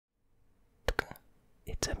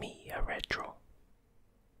it's a me, a retro.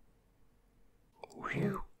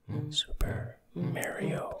 Woo! Super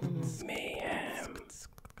Mario Mayhem.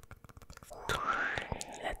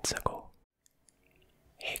 Let's go.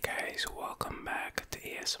 Hey guys, welcome back to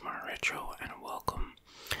ASMR Retro and welcome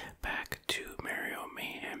back to Mario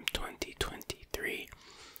Mayhem 2023.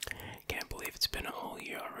 Can't believe it's been a whole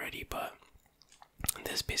year already, but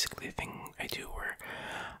this is basically a thing I do where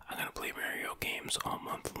I'm gonna play Mario games all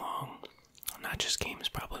month long. Not just games,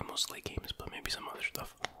 probably mostly games, but maybe some other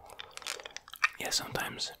stuff. Yeah,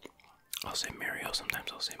 sometimes I'll say Mario,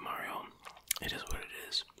 sometimes I'll say Mario. It is what it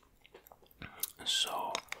is.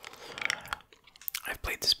 So, I've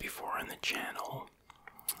played this before on the channel.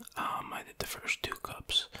 I did the first 2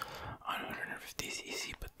 cups on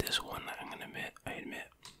 150cc, but this one, I admit,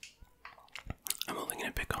 I'm only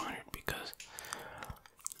gonna pick 100 because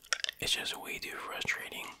it's just way too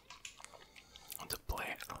frustrating to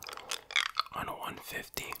play on a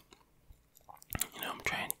 150. You know, I'm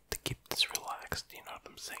trying to keep this relaxed, you know what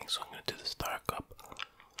I'm saying? So I'm gonna do the Star Cup,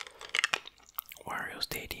 Wario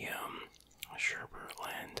Stadium, Sherbet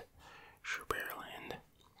Land,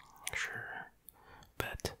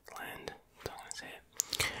 I'm gonna say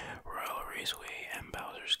it, Royal Raceway, and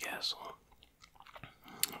Bowser's Castle.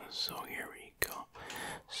 So here we go,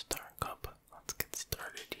 Star Cup. Let's get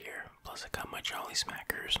started here. Plus I got my Jolly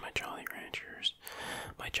Smackers, my Jolly Ranchers,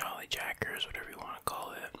 my Jolly Jackers, whatever you want to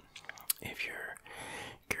call it. If you're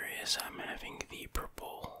curious, I'm having the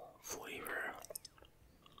purple flavor.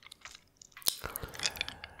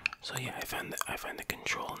 So yeah, I find the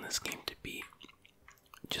control in this game to be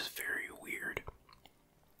just very weird.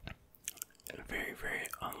 Very, very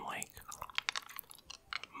unlike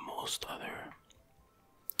most other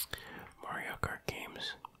Mario Kart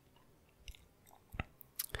games.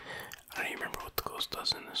 I don't even remember what the ghost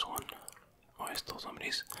does in this one. Oh, I stole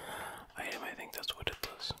somebody's item. I think that's what it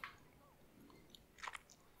does.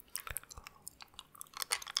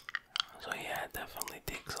 So yeah, it definitely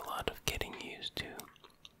takes a lot of getting used to,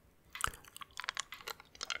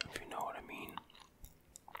 if you know what I mean.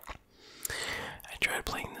 I tried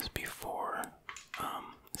playing this before.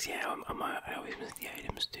 Yeah, I always miss the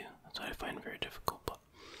items too. That's what I find very difficult. But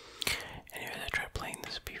anyways, I tried playing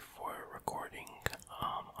this before recording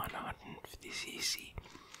on 150cc,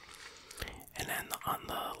 and then on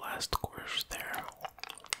the last course there,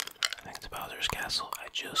 I think it's Bowser's Castle, I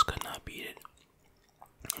just could not beat it.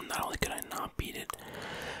 Not only could I not beat it,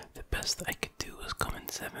 the best I could do was come in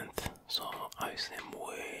 7th. So obviously I'm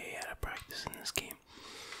way out of practice in this game.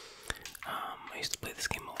 I used to play this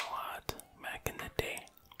game a lot back in the day,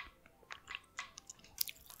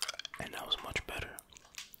 and I was much better,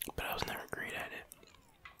 but I was never great at it.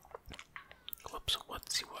 Whoops,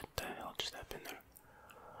 let's see what the hell just happened there.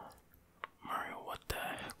 Mario, what the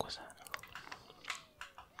heck was that?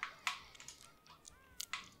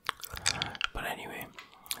 But anyway,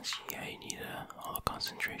 yeah, you need all the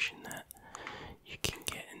concentration that you can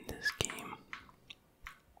get in this game.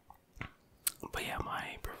 But yeah,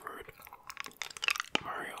 my preferred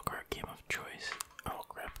Mario Kart game of choice, oh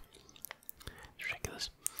crap, it's ridiculous,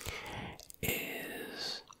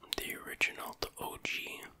 is the original, the OG.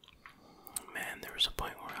 Man, there was a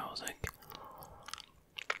point where I was like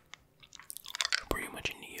pretty much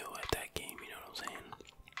a Neo at that game, you know what I'm saying?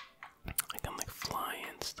 Like I'm like flying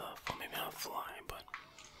and stuff, well maybe not flying, but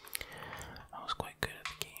I was quite good at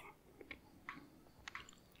the game.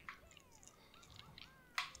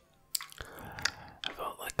 I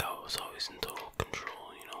felt like I was always in total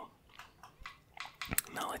control, you know?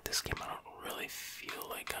 Not like this game, I don't really feel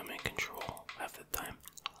like I'm in control half the time.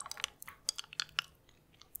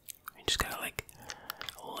 You just gotta like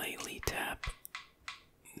lightly tap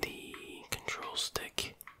the control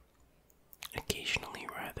stick occasionally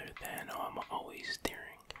rather than, oh, I'm always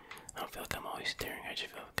steering. I don't feel like I'm always steering, I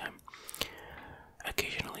just feel like I'm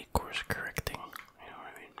occasionally course correcting, you know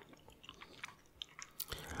what I mean?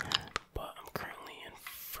 But I'm currently in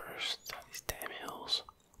first on these damn hills.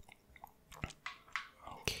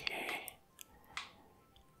 Okay.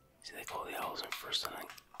 See, like all the owls in first and then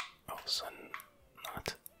all of a sudden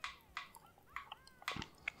not.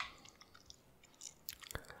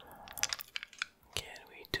 Can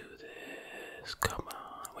we do this? Come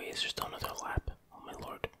on. Wait, is there still another lap? Oh my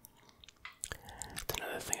lord. That's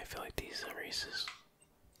another thing, I feel like these races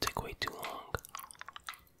take way too long.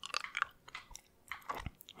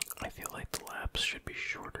 I feel like the laps should be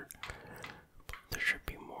shorter, but there should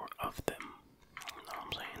be more of them. You know what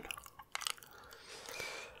I'm saying?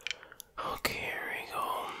 Okay, here we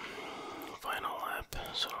go. Final lap.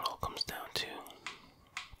 So it all comes down to,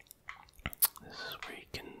 this is where you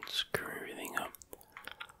can screw everything up.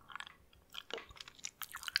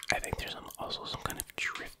 also some kind of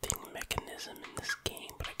drifting mechanism in this game,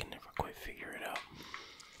 but I can never quite figure it out.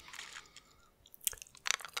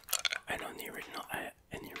 I know in the original,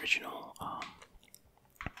 I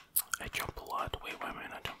jump a lot. Wait, why am I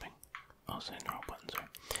not jumping? Oh, it's the wrong button, sorry.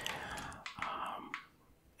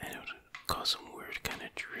 And it would cause some weird kind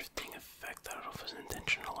of drifting effect. I don't know if it's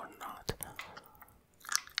intentional or not.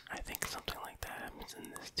 I think something like that happens in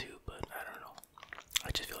this too, but I don't know.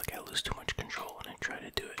 I just feel like I lose too much control when I try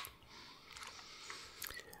to do it.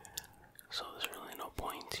 So there's really no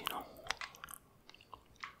point, you know.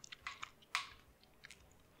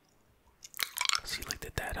 See, like,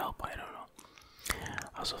 did that help? I don't know.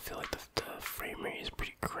 I also feel like the frame rate is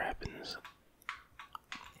pretty crap in this,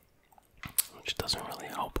 which doesn't really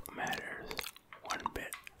help matters one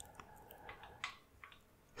bit.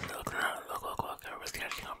 Look, everybody's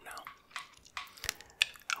catching up now.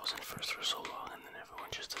 I was in first for so long, and then everyone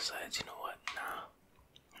just decides, you know what? Nah,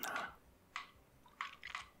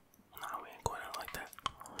 we ain't going out like that.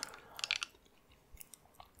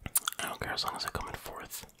 I don't care as long as I come in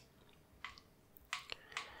fourth.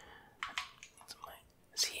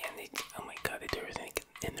 See, and oh my god, they do everything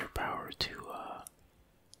in their power to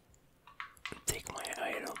take my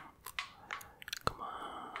item. Come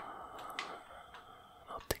on,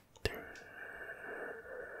 I'll take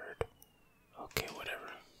third. Okay,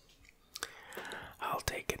 whatever. I'll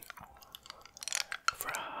take it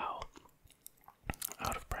for how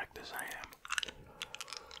out of practice I am.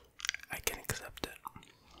 I can accept it.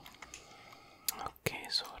 Okay,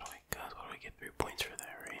 so what do I got? What do I get? 3 points for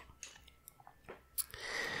that, right?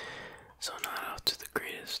 So not out to the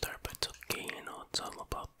greatest start, but it's okay, you know, it's all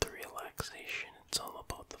about the relaxation, it's all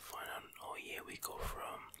about the fun. Oh yeah, we go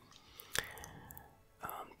from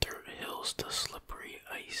dirt hills to slippery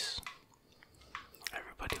ice.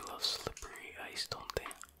 Everybody loves slippery ice, don't they?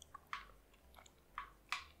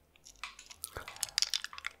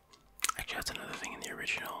 Actually, that's another thing in the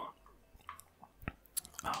original,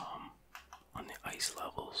 on the ice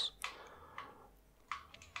levels.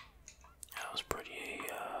 I was pretty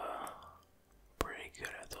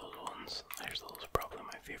good at those ones. Actually, those are probably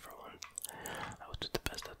my favorite ones. I was the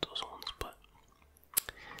best at those ones, but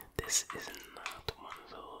this is not one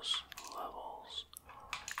of those levels.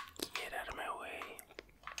 Get out of my way.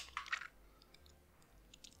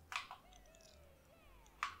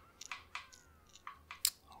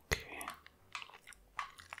 Okay.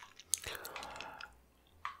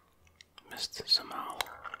 Missed it somehow. I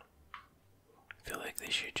feel like they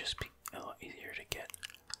should just be a lot easier to get.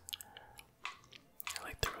 I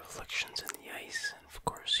like the reflections in the ice, and of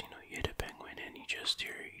course, you know, you hit a penguin and you just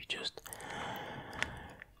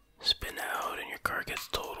spin out and your car gets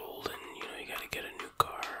totaled, and you know, you gotta get a new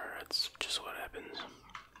car. That's just what happens.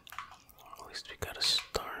 At least we got a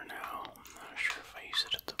star now. I'm not sure if I use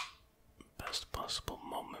it at the best possible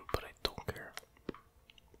moment, but I don't care.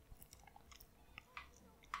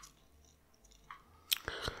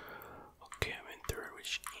 Okay, I'm in third,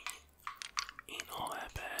 which ain't all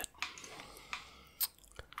that bad.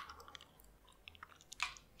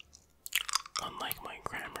 Unlike my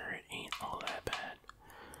grammar, it ain't all that bad.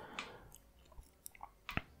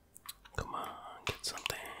 Come on, get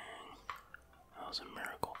something. That was a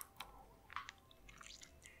miracle.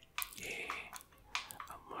 Yay,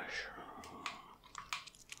 a mushroom.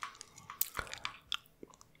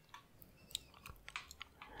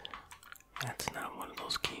 That's not one of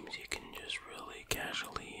those games you can just really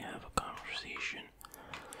casually have a conversation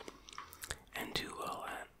and do well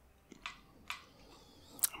at.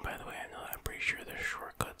 And by the way, I know I'm pretty sure there's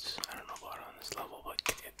shortcuts. I don't know about it on this level, but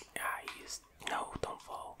no, don't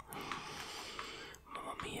fall.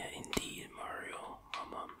 Mamma mia, indeed, Mario.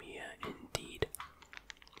 Mamma mia, indeed.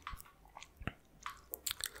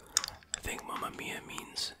 I think Mamma mia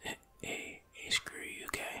means a screw you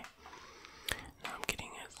guy. No, I'm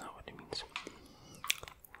kidding. That's not what it means.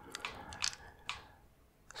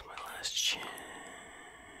 It's my last chance.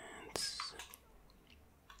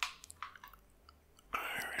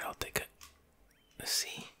 Alright, I'll take it. Let's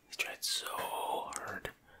see. He tried so hard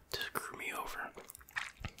to screw me over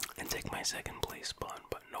and take my second place spawn,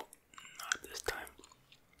 but nope, not this time.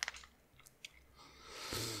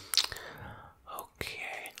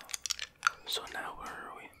 Okay, so now where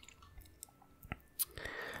are we?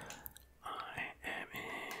 I am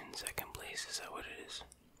in second place, is that what it is?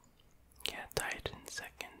 Yeah, tied in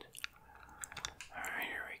second. Alright,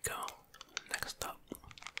 here we go. Next up,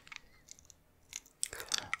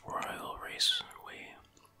 Royal Raceway.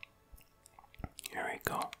 Here we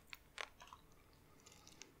go.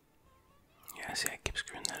 Yeah, see, I keep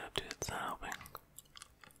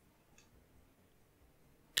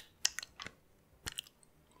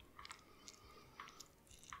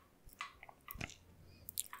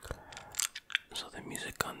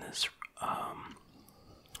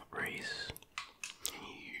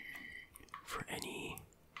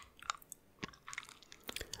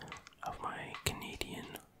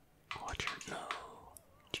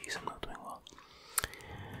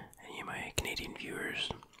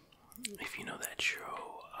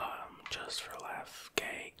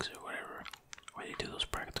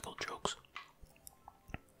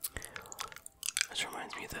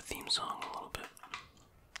me the theme song a little bit.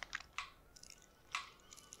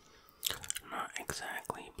 Not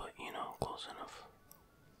exactly, but you know, close enough.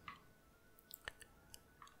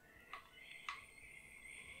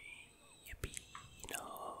 Yippee, no.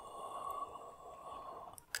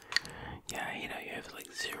 Yeah, I hate how you have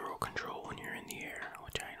like zero control when you're in the air,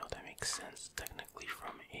 which I know that makes sense technically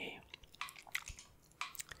from a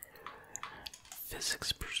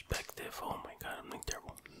physics perspective. Oh my god, I'm like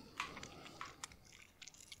terrible.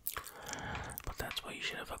 But that's why you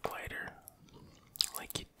should have a glider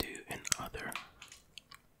like you do in other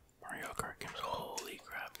Mario Kart games. Holy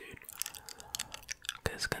crap, dude.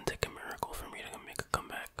 Because it's gonna take a miracle for me to make a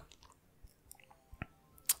comeback.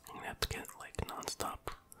 I'm gonna have to get like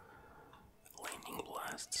non-stop lightning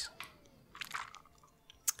blasts.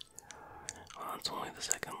 Well, it's only the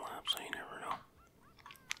second lap, so you never know.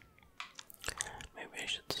 Maybe I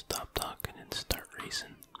should stop talking and start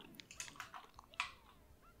racing.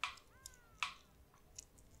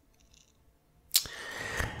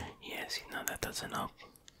 Yeah, see, now that doesn't help.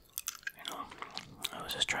 You know, I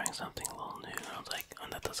was just trying something a little new, and I was like, oh,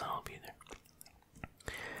 that doesn't help either.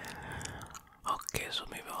 Okay, so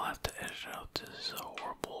maybe I'll have to edit out this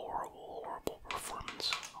horrible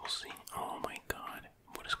performance. We'll see. Oh my god,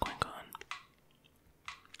 what is going on?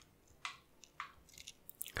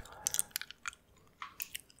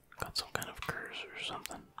 Got some kind of curse or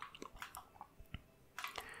something.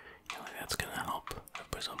 You know, that's gonna help.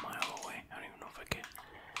 That was a mile away. I don't even know if I can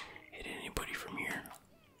hit anybody from here.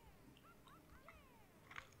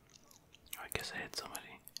 I guess I hit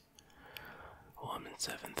somebody. Oh, I'm in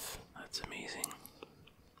 7th. That's amazing.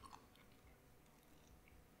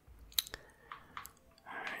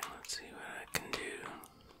 Alright, let's see what I can do.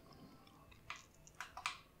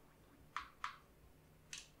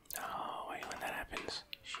 Oh, wait, when that happens.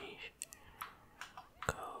 Sheesh.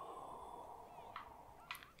 Go.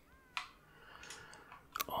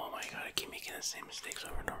 Oh my god, I keep making the same mistakes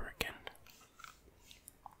over and over again.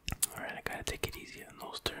 Alright, I gotta take it easy on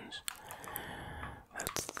those turns.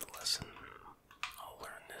 That's the lesson I'll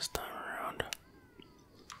learn this time around.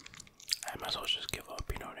 I might as well just give up,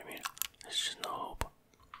 you know what I mean? There's just no hope.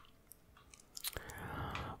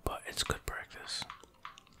 But it's good practice.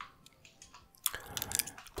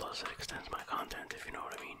 Plus it extends my content, if you know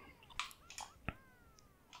what I mean.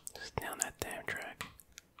 Just stay on that damn track.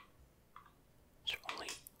 It's your only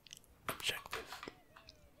objective.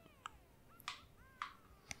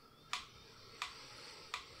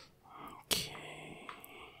 Okay.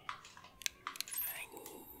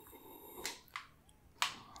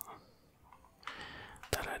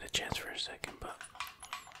 Thought I had a chance for a second, but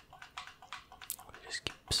I'll just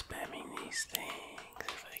keep spamming these things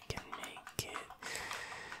if I can make it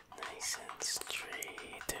nice and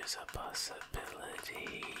straight. There's a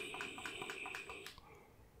possibility.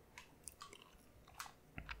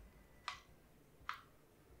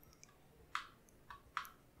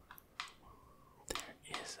 There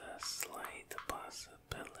is a slight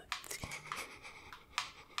possibility.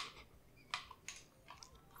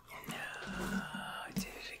 No, I did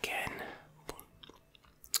it again.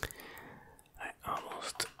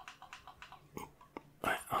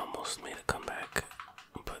 I almost made a comeback,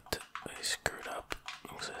 but I screwed up.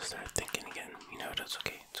 So I started thinking again. You know, that's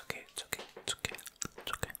okay. It's okay. It's okay. It's okay.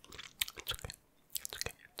 It's okay. It's okay. It's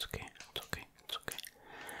okay. It's okay. It's okay. It's okay.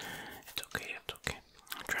 It's okay. It's okay.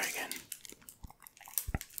 I'll try again.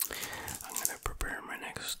 I'm gonna prepare my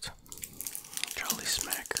next Jolly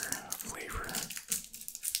Smacker flavor.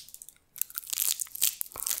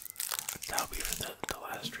 That'll be for the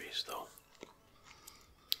last race though,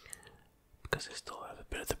 because I still have a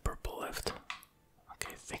bit of the purple left.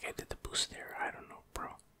 Okay, I think I did the boost there. I don't know, bro.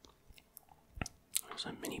 It was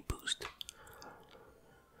a mini boost.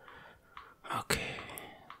 Okay,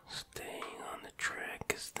 staying on the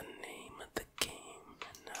track is the name of the game,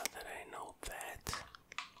 and now that I know that,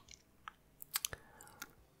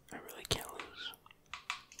 I really can't lose.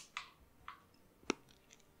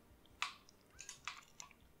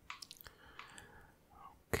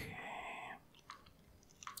 Okay.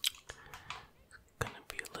 Gonna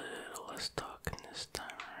be a little less talking this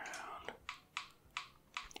time around.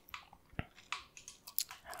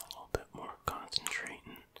 And a little bit more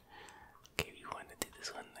concentrating. Okay, we want to do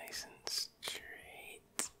this one nice and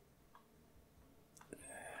straight.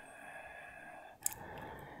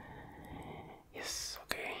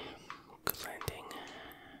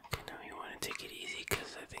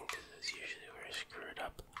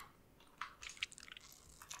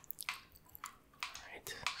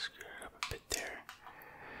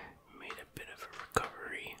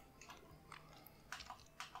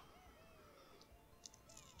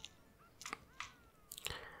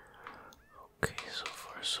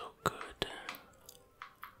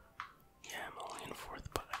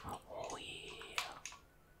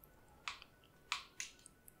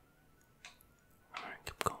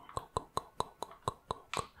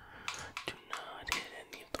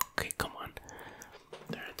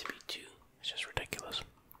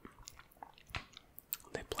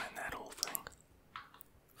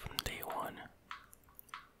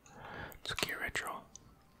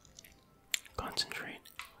 concentrate.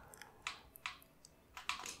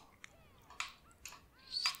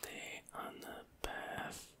 Stay on the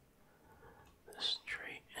path. The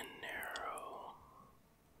straight and narrow.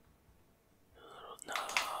 No,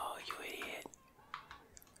 you idiot.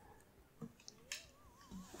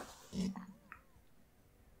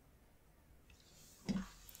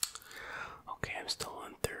 Okay, I'm still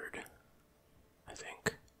on third. I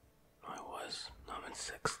think. No, I was. No, I'm in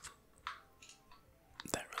sixth.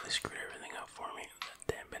 That really screwed everything up for me.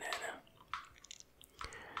 That damn banana.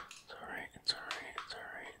 It's alright, it's alright, it's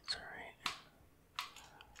alright, it's alright.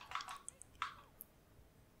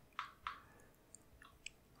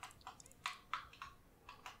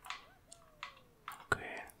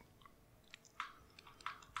 Okay.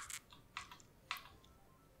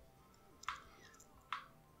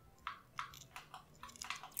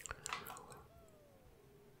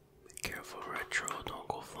 Be careful, Retro, don't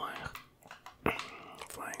go flying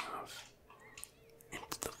off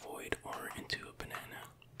into the void or into a banana.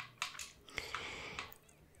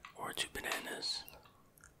 Or two bananas.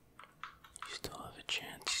 You still have a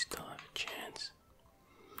chance, you still have a chance.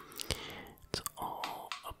 It's all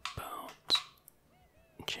about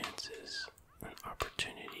chances and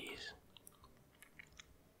opportunities.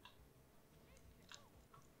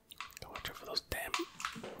 Watch out for those damn.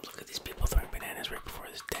 Look at these people throwing bananas right before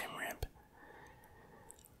this damn ramp.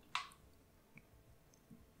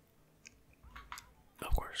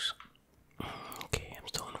 Of course. Okay, I'm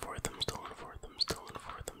still in fourth, I'm still in fourth, I'm still in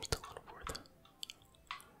fourth, I'm still in fourth.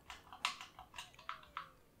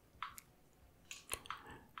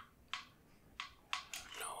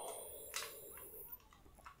 No.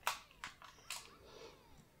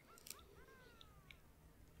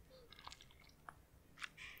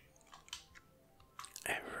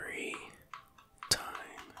 Every time.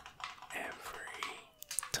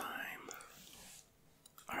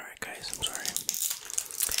 Alright guys, I'm sorry.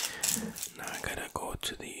 Now I gotta go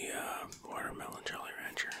to the watermelon jelly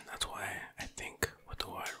rancher. That's why I think with the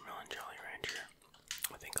watermelon jelly rancher,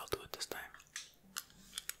 I think I'll do it this time.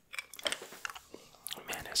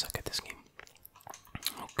 Man, I suck at this game.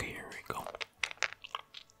 Okay, here we go.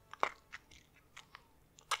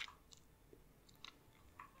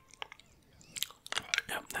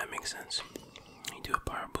 Yep, that makes sense. You do a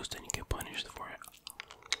power boost and you get punished for it.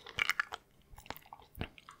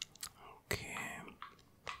 Okay.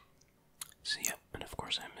 So yep, and of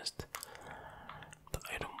course I missed the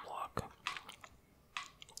item block.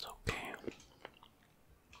 It's okay.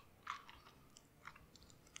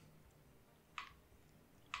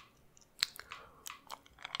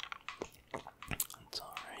 It's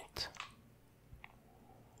alright.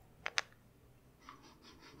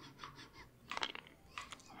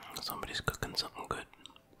 Somebody's cooking something good.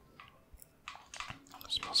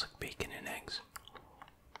 It smells like bacon and eggs.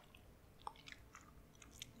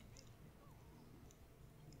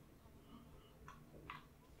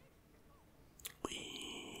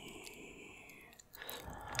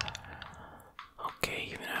 Okay,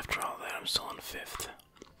 even after all that, I'm still in fifth.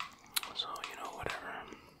 So, you know, whatever.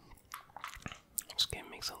 This game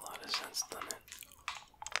makes a lot of sense, doesn't it?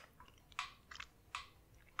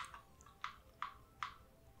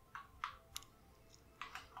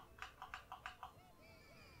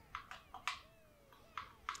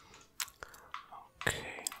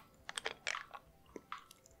 Okay.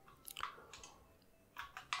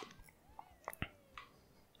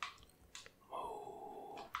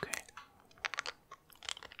 Okay.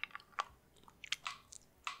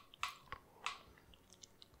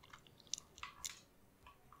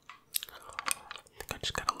 I think I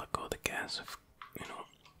just gotta let go of the gas, if, you know,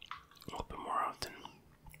 a little bit more often.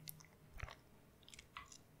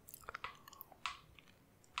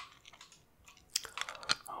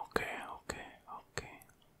 Okay.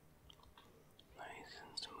 Nice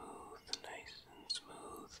and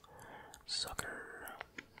smooth. Sucker.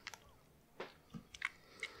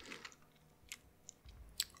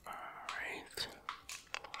 Alright.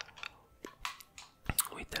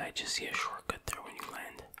 Wait, did I just see a shortcut there when you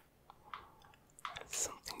land? That's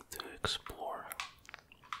something to explore.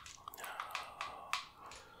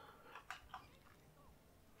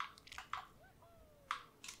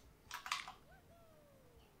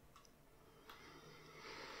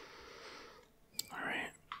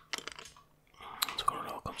 Alright. That's what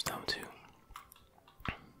it all comes down to.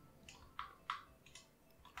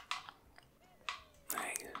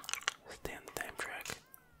 Nice. Stay on the damn track.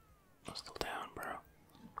 I'm still down, bro.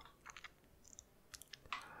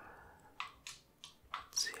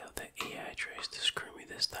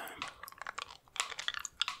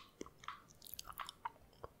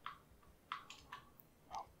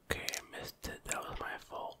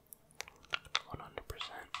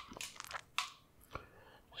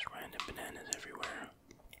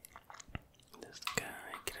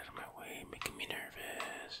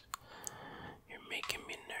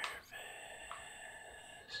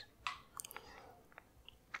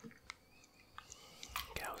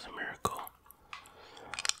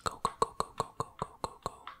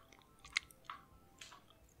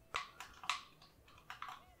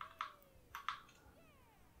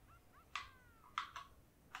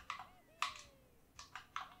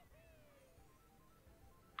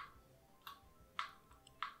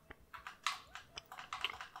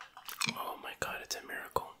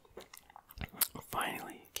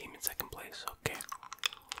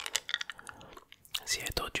 See, I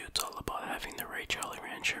told you it's all about having the right Jolly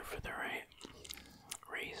Rancher for the right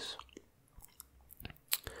race.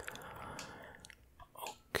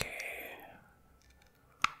 Okay.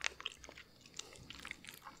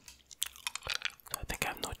 I think I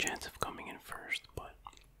have no chance of coming in first, but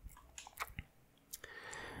I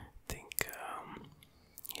think,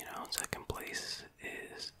 second place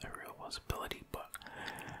is a real possibility, but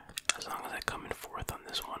as long as I come in fourth on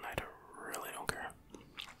this one, I really don't care.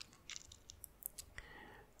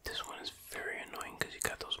 This one is very annoying because you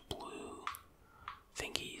got those blue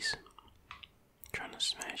thingies trying to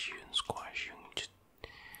smash you and squash you and just,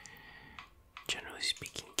 generally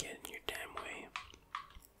speaking, get in your damn way.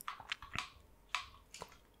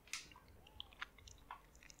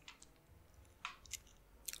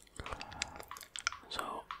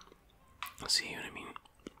 So, let's see what I mean.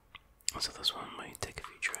 So this one might take a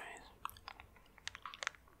few tries.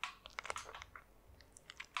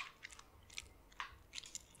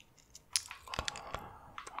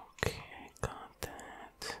 Okay, got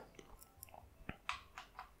that.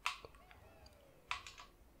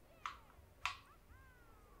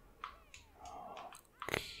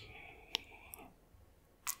 Okay.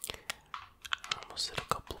 Almost hit a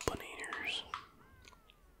couple of bananas.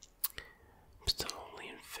 I'm still only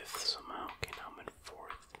in fifth somehow. Okay, now I'm in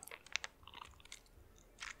fourth.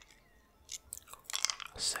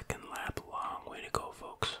 Second lap, long way to go,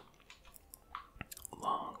 folks.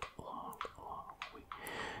 Long way.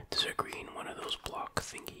 There's a green one of those block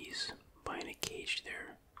thingies behind a cage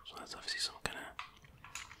there. So that's obviously some kind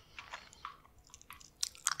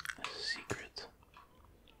of secret.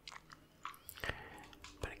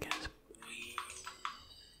 But again,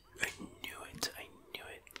 I knew it.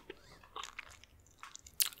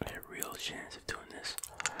 I had a real chance of doing this.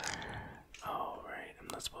 Oh, right, I'm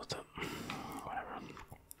not supposed to. Whatever.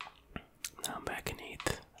 Now I'm back in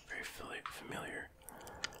eighth. Very familiar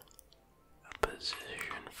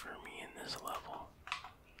position for me in this level.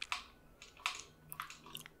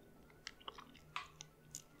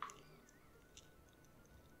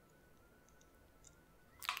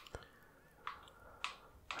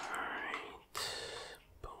 Alright.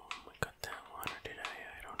 Boom. I got that one, or did I?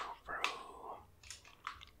 I don't know, bro.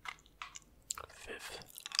 Fifth.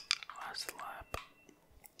 Last lap.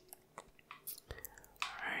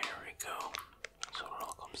 Alright, here we go. So it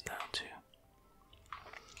all comes down to.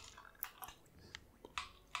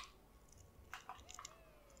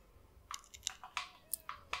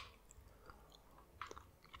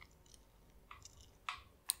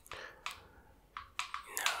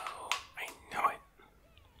 No, I know it.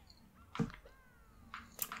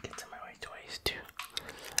 Gets in my way twice too.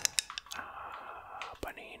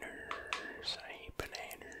 Bananas. I hate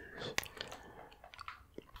bananas.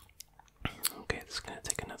 Okay, this is gonna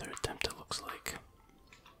take another attempt, it looks like.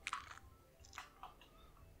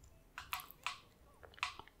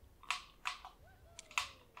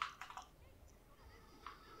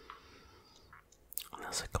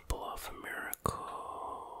 Unless I can pull off a miracle.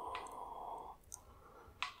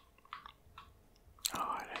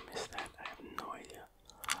 Oh, did I miss that? I have no idea.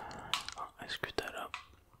 Oh, I screwed that up.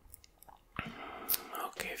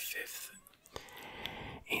 Okay, fifth.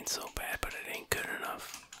 Ain't so bad, but it ain't good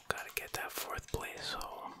enough. Gotta get that fourth place, so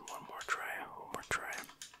one more try.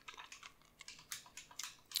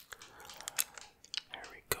 Here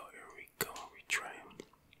we go, retry.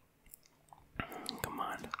 Come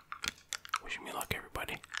on. Wish me luck,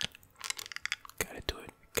 everybody. Gotta do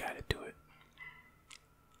it.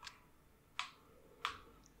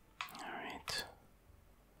 Alright.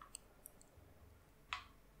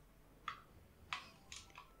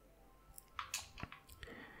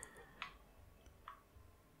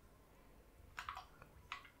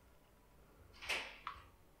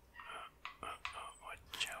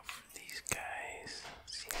 Watch out for these guys.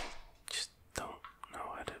 See, I just don't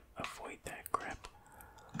know how to avoid that crap.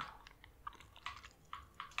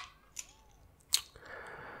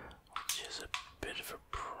 Which is a bit of a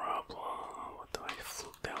problem. What do I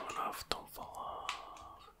fluke that one off? Don't fall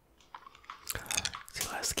off. See,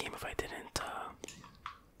 last game, if I didn't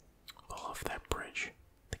fall off that bridge,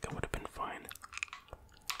 I think I would have been fine.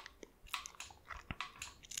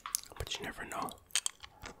 But you never know.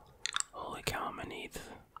 Holy cow, I'm in eighth.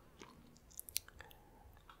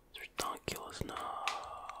 It's ridiculous. No.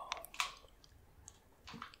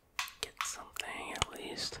 Get something at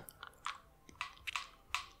least.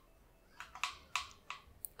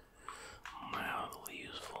 Mildly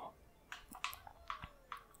useful.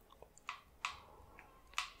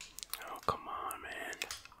 Oh, come on, man.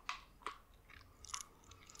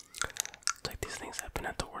 It's like these things happen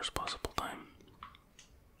at the worst possible time.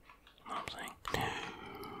 You know what I'm saying?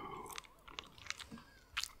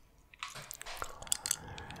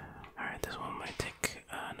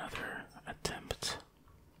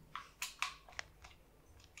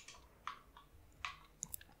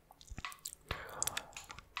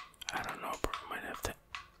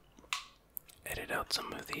 out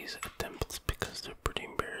some of these attempts because they're pretty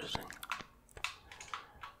embarrassing.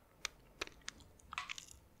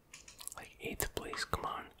 Like 8th place, come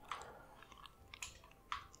on.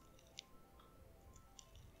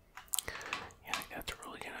 Yeah, that's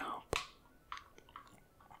really gonna help.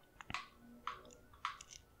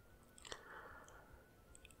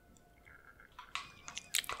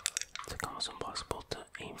 It's like almost impossible to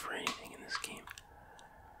aim for anything in this game.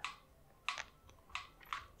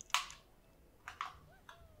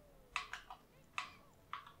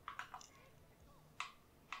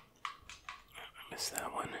 I missed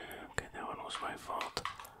that one. Okay, that one was my fault.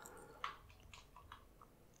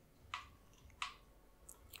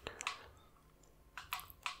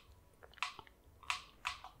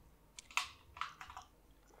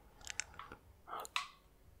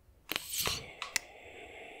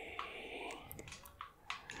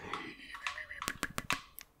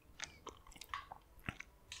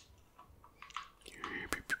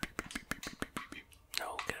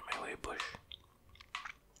 No, get out of my way, Bush.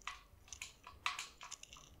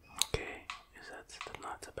 Okay, is that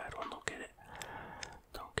not a bad one? Don't get it.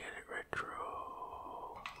 Don't get it,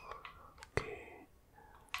 retro. Okay.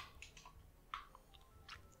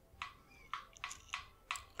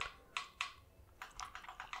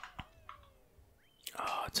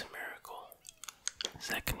 Oh, it's a miracle.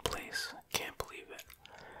 2nd place. I can't believe it.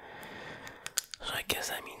 So I guess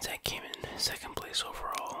that means I came in 2nd place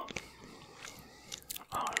overall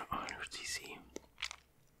on RTC.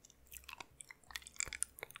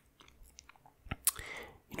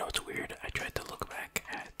 You know, it's weird. I tried to look back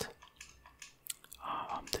at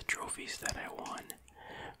the trophies that I won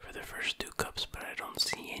for the first 2 cups, but I don't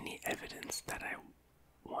see any evidence that I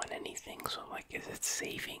won anything. So I'm like, is it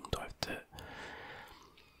saving? Do I have to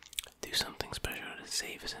do something special to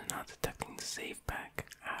save? Is it not detecting the save pack?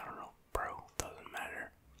 I don't know, bro. Doesn't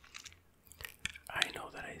matter. I know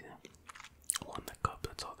that I won the cup.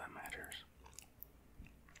 That's all that matters.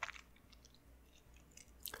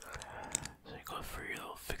 So you go for your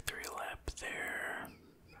little victory lap there.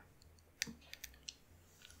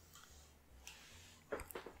 And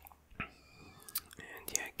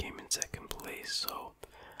yeah, I came in 2nd place, so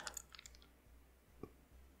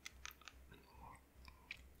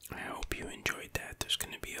I hope you enjoyed that. There's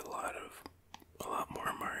gonna be a lot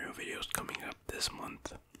more Mario videos coming up this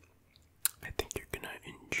month. I think you're gonna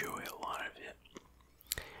enjoy a lot of it.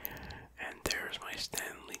 And there's my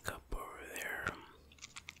Stanley Cup over there.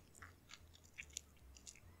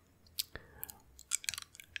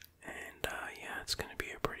 And yeah, it's gonna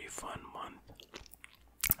be a pretty fun month.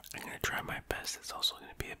 I'm gonna try my best. It's also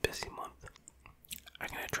gonna be a busy month. I'm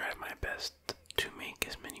gonna try my best to make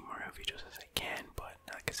as many Mario videos as I can, but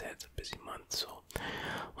like I said, it's a busy month, so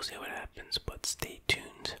we'll see what happens, but stay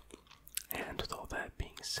tuned. And with all that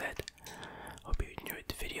being said, hope you enjoyed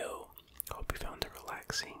the video, hope you found it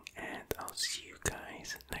relaxing, and I'll see you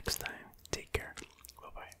guys next time.